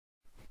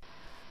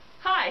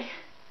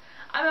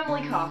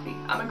Emily Coffey.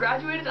 I'm a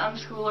graduated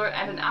unschooler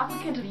and an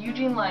applicant of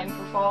Eugene Lang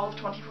for fall of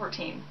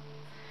 2014.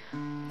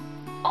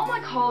 All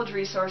my college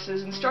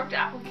resources instruct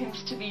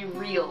applicants to be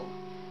real,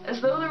 as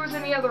though there was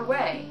any other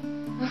way.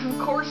 Of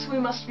course we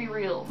must be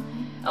real,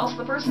 else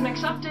the person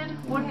accepted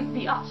wouldn't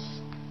be us.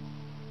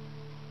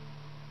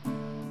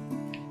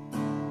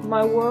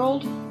 My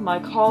world, my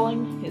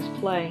calling, is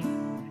play.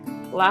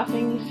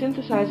 Laughing,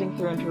 synthesizing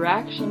through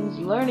interactions,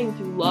 learning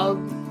through love,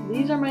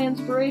 these are my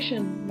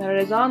inspiration, ma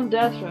raison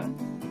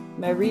d'être,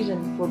 my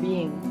reason for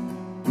being.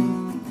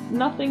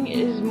 Nothing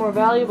is more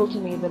valuable to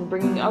me than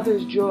bringing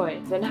others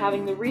joy, than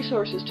having the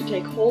resources to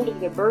take hold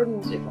of their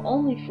burdens, if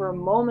only for a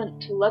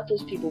moment to let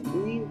those people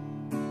breathe.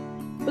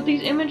 But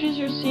these images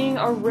you're seeing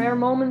are rare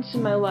moments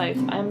in my life.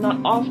 I am not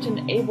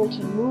often able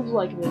to move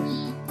like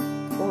this,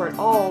 or at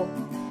all.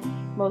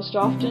 Most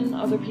often,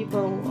 other people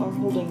are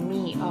holding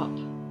me up.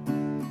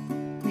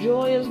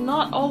 Joy is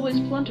not always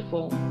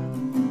plentiful,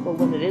 but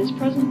when it is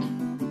present,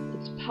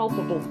 it's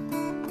palpable.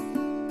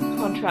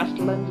 Contrast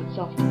lends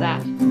itself to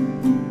that.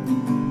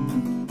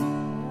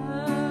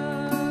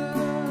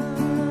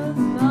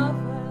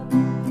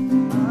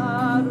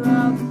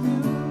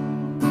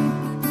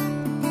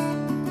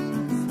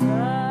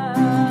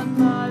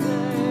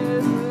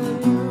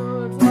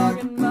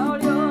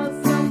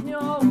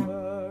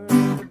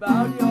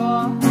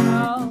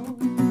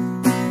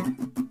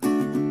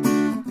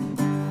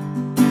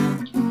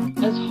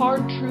 As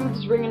hard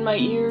truths ring in my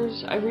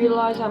ears, I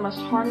realize I must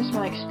harness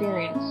my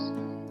experience,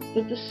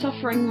 that the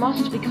suffering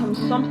must become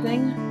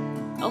something,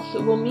 else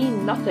it will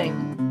mean nothing.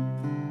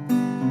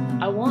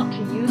 I want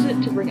to use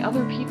it to bring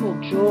other people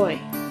joy.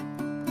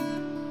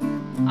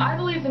 I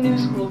believe the new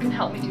school can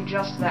help me do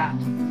just that.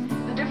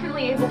 The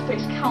differently abled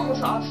face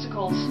countless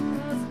obstacles,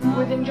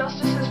 with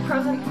injustices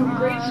present from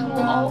grade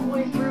school all the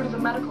way through to the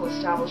medical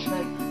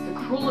establishment, the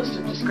cruelest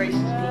of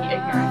disgraces being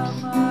ignorance.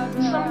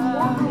 Some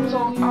courtrooms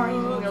aren't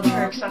even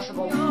wheelchair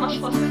accessible, much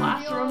less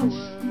classrooms.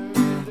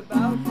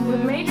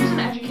 With majors in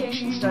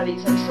education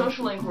studies and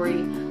social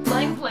inquiry,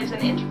 Lang plays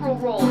an integral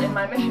role in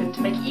my mission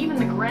to make even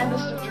the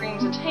grandest of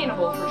dreams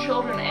attainable for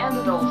children and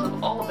adults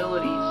of all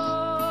abilities.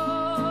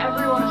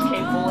 Everyone is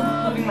capable,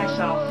 including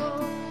myself.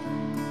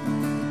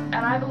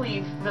 And I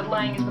believe that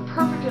Lang is the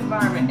perfect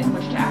environment in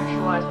which to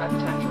actualize my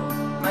potential.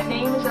 My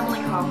name is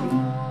Emily Coffey,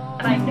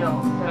 and I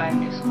know that I am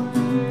new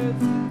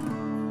school.